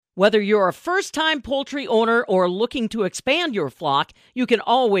Whether you're a first-time poultry owner or looking to expand your flock, you can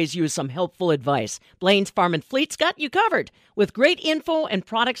always use some helpful advice. Blaine's Farm and Fleet's got you covered with great info and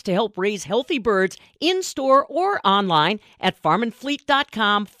products to help raise healthy birds in-store or online at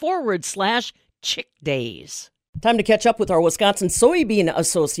farmandfleet.com/chick days. Time to catch up with our Wisconsin Soybean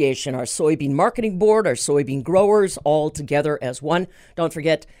Association, our soybean marketing board, our soybean growers, all together as one. Don't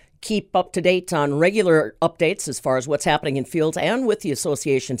forget, keep up to date on regular updates as far as what's happening in fields and with the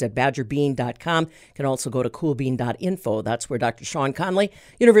associations at badgerbean.com. You can also go to coolbean.info. That's where Dr. Sean Conley,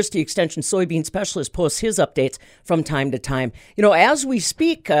 University Extension soybean specialist, posts his updates from time to time. You know, as we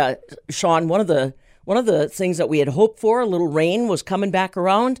speak, Sean, one of the things that we had hoped for, a little rain, was coming back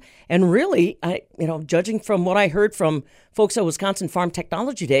around. And really, judging from what I heard from folks at Wisconsin Farm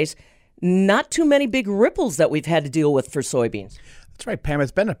Technology Days, not too many big ripples that we've had to deal with for soybeans. That's right, Pam.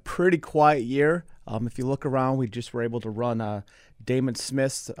 It's been a pretty quiet year. If you look around, we just were able to run Damon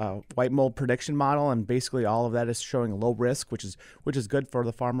Smith's white mold prediction model, and basically all of that is showing low risk, which is good for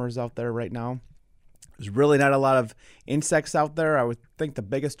the farmers out there right now. There's really not a lot of insects out there. I would think the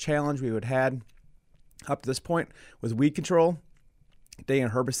biggest challenge we would had up to this point was weed control,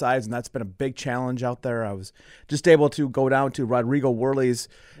 and herbicides, and that's been a big challenge out there. I was just able to go down to Rodrigo Worley's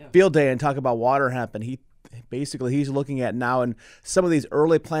field day and talk about water hemp, and he's looking at now in some of these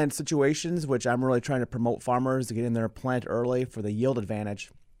early plant situations, which I'm really trying to promote farmers to get in there and plant early for the yield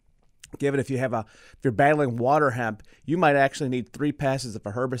advantage. Given if you're battling water hemp, you might actually need 3 passes of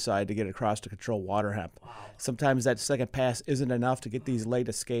a herbicide to get across to control water hemp. Wow. Sometimes that second pass isn't enough to get these late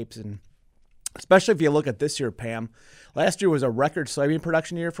escapes, and especially if you look at this year, Pam. Last year was a record soybean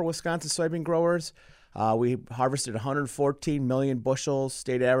production year for Wisconsin soybean growers. We harvested 114 million bushels,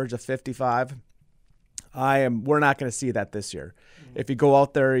 state average of 55. We're not going to see that this year. Mm-hmm. If you go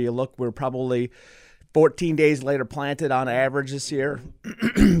out there, you look, we're probably 14 days later planted on average this year.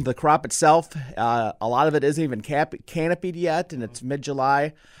 The crop itself, a lot of it isn't even canopied yet, and it's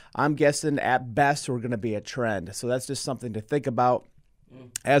mid-July. I'm guessing at best we're going to be a trend. So that's just something to think about.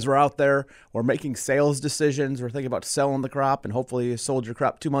 As we're out there, we're making sales decisions. We're thinking about selling the crop, and hopefully you sold your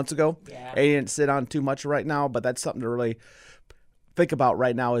crop 2 months ago. Yeah. And you didn't sit on too much right now, but that's something to really think about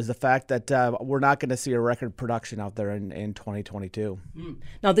right now, is the fact that we're not going to see a record production out there in 2022.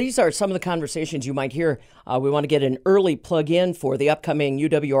 Now, these are some of the conversations you might hear. We want to get an early plug-in for the upcoming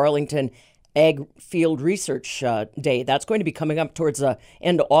UW-Arlington Ag Field Research Day. That's going to be coming up towards the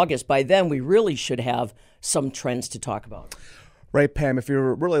end of August. By then, we really should have some trends to talk about. Right, Pam. If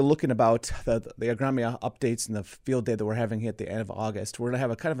you're really looking about the agronomy updates and the field day that we're having here at the end of August, we're going to have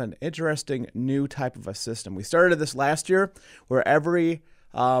a kind of an interesting new type of a system. We started this last year where every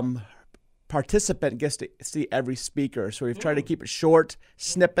participant gets to see every speaker. So we've tried to keep it short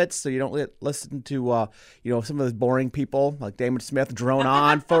snippets so you don't listen to some of those boring people like Damon Smith drone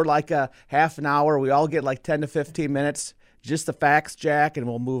on for like a half an hour. We all get like 10 to 15 minutes. Just the facts, Jack, and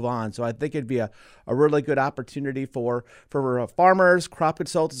we'll move on. So I think it'd be a really good opportunity for farmers, crop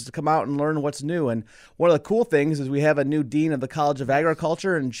consultants to come out and learn what's new. And one of the cool things is we have a new dean of the College of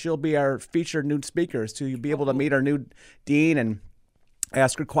Agriculture, and she'll be our featured new speaker. So you'll be able to meet our new dean and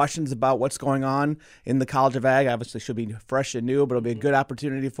ask her questions about what's going on in the College of Ag. Obviously, she'll be fresh and new, but it'll be a good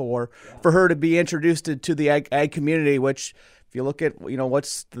opportunity for her to be introduced to the ag community, which, if you look at,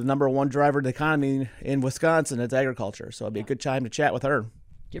 what's the number one driver of the economy in Wisconsin, it's agriculture. So it'd be a good time to chat with her.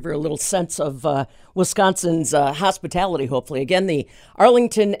 Give her a little sense of Wisconsin's hospitality, hopefully. Again, the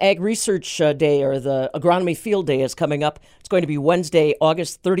Arlington Ag Research Day, or the Agronomy Field Day, is coming up. It's going to be Wednesday,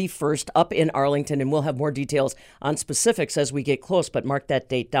 August 31st, up in Arlington, and we'll have more details on specifics as we get close, but mark that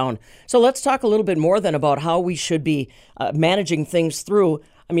date down. So let's talk a little bit more then about how we should be managing things through.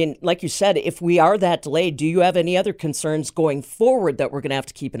 I mean, like you said, if we are that delayed, do you have any other concerns going forward that we're going to have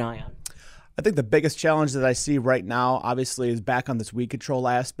to keep an eye on? I think the biggest challenge that I see right now, obviously, is back on this weed control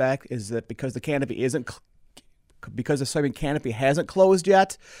aspect, is that because the soybean canopy hasn't closed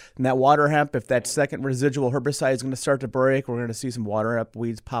yet, and that water hemp, if that second residual herbicide is going to start to break, we're going to see some water hemp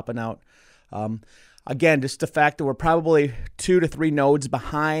weeds popping out. Again, just the fact that we're probably 2 to 3 nodes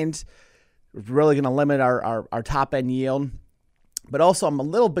behind is really going to limit our top end yield. But also, I'm a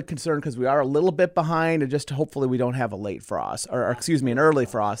little bit concerned because we are a little bit behind, and just hopefully we don't have a late frost, or an early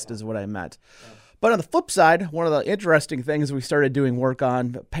frost is what I meant. But on the flip side, one of the interesting things we started doing work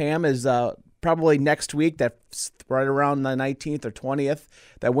on, Pam, is probably next week, that's right around the 19th or 20th,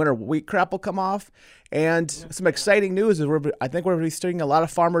 that winter wheat crop will come off. And some exciting news is I think we're going to be seeing a lot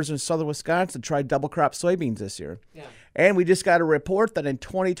of farmers in southern Wisconsin try double crop soybeans this year. Yeah. And we just got a report that in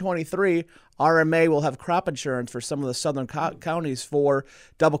 2023, RMA will have crop insurance for some of the southern counties for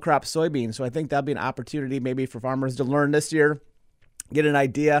double crop soybeans. So I think that'll be an opportunity maybe for farmers to learn this year get an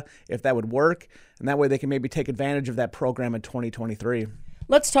idea if that would work, and that way they can maybe take advantage of that program in 2023.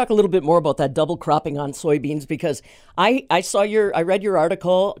 Let's talk a little bit more about that double cropping on soybeans, because I read your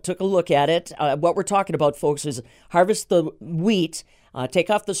article, took a look at it. What we're talking about, folks, is harvest the wheat, take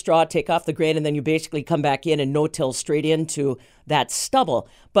off the straw, take off the grain, and then you basically come back in and no-till straight into that stubble.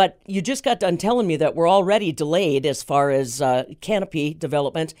 But you just got done telling me that we're already delayed as far as canopy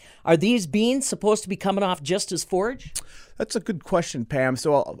development. Are these beans supposed to be coming off just as forage? That's a good question, Pam.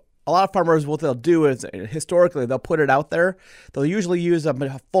 So a lot of farmers, what they'll do is, historically, they'll put it out there. They'll usually use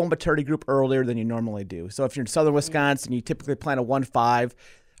a full maturity group earlier than you normally do. So if you're in southern Wisconsin, you typically plant a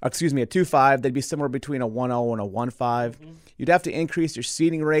 2.5, they'd be somewhere between a 1.0 and a 1.5. You'd have to increase your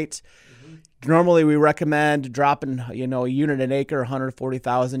seeding rate. Normally, we recommend dropping, a unit an acre,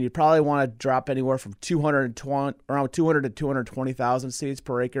 140,000. You'd probably want to drop anywhere from around 200 to 220,000 seeds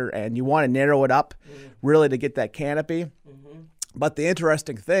per acre, and you want to narrow it up really to get that canopy. But the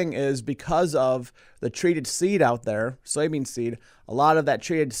interesting thing is, because of the treated seed out there, soybean seed, a lot of that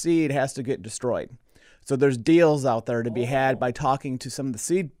treated seed has to get destroyed. So there's deals out there to be had by talking to some of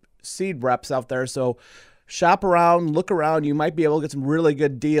the seed reps out there. So shop around, look around. You might be able to get some really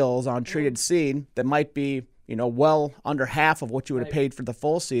good deals on treated seed that might be, well under half of what you would have paid for the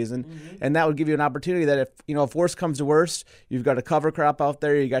full season. And that would give you an opportunity that if worse comes to worse, you've got a cover crop out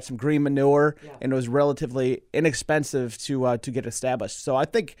there, you got some green manure, and it was relatively inexpensive to get established. So I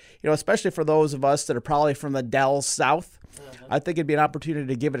think, especially for those of us that are probably from the Dells South, I think it'd be an opportunity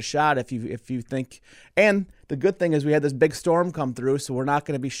to give it a shot if you think. And the good thing is we had this big storm come through, so we're not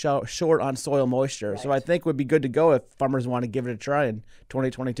going to be short on soil moisture. Right. So I think it would be good to go if farmers want to give it a try in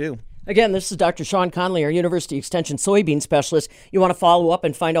 2022. Again, this is Dr. Sean Conley, our University Extension soybean specialist. You want to follow up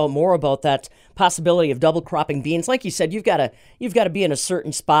and find out more about that possibility of double cropping beans. Like you said, you've got to be in a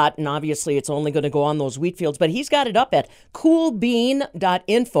certain spot, and obviously it's only going to go on those wheat fields. But he's got it up at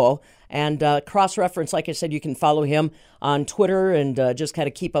coolbean.info. And cross-reference, like I said, you can follow him on Twitter and just kind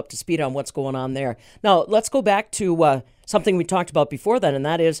of keep up to speed on what's going on there. Now, let's go back to something we talked about before then, and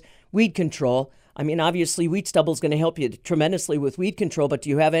that is weed control. I mean, obviously, wheat stubble is going to help you tremendously with weed control, but do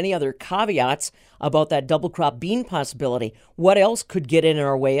you have any other caveats about that double crop bean possibility? What else could get in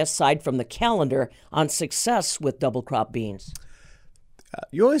our way aside from the calendar on success with double crop beans?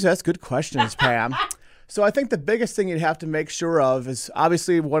 You always ask good questions, Pam. So I think the biggest thing you'd have to make sure of is,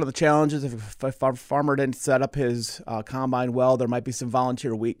 obviously, one of the challenges, if a farmer didn't set up his combine well, there might be some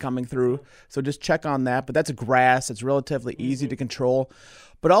volunteer wheat coming through. So just check on that. But that's a grass. It's relatively easy to control.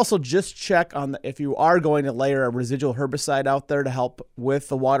 But also just check on if you are going to layer a residual herbicide out there to help with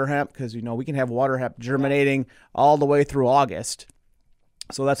the water hemp, because we can have water hemp germinating all the way through August.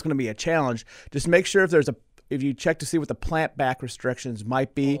 So that's going to be a challenge. Just make sure if you check to see what the plant back restrictions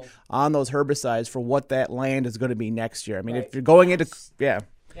might be on those herbicides for what that land is going to be next year. I mean, if you're going into that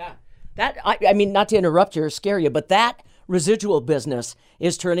I mean, not to interrupt you or scare you, but that residual business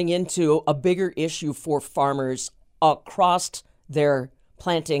is turning into a bigger issue for farmers across their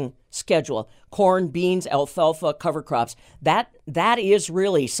planting schedule. Corn, beans, alfalfa, cover crops. That is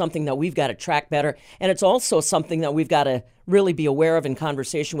really something that we've got to track better. And it's also something that we've got to really be aware of in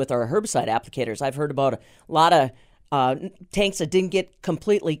conversation with our herbicide applicators. I've heard about a lot of tanks that didn't get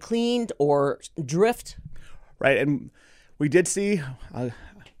completely cleaned or drift. Right. And we did see, I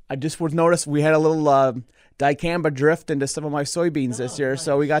just would notice we had a little dicamba drift into some of my soybeans this year. Nice.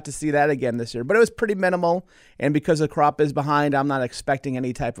 So we got to see that again this year. But it was pretty minimal. And because the crop is behind, I'm not expecting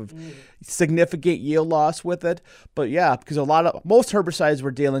any type of significant yield loss with it. But yeah, because most herbicides we're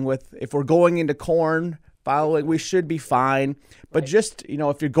dealing with, if we're going into corn, we should be fine. But just,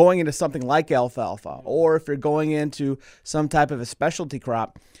 if you're going into something like alfalfa, or if you're going into some type of a specialty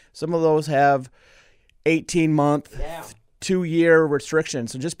crop, some of those have 18-month, 2-year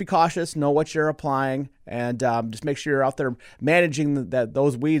restrictions. So just be cautious, know what you're applying, and just make sure you're out there managing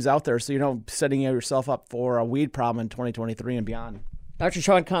those weeds out there so you're not setting yourself up for a weed problem in 2023 and beyond. Dr.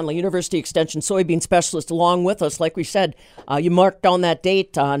 Sean Conley, University Extension soybean specialist, along with us. Like we said, you marked down that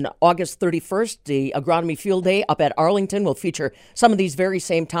date on August 31st. The Agronomy Field Day up at Arlington will feature some of these very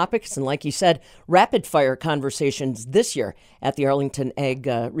same topics. And like you said, rapid-fire conversations this year at the Arlington Ag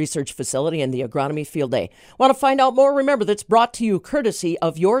Research Facility and the Agronomy Field Day. Want to find out more? Remember, that's brought to you courtesy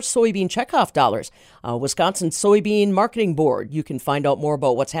of your soybean checkoff dollars. Wisconsin Soybean Marketing Board. You can find out more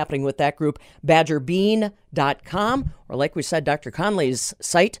about what's happening with that group, badgerbean.com, or like we said, Dr. Conley's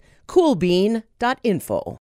site, coolbean.info.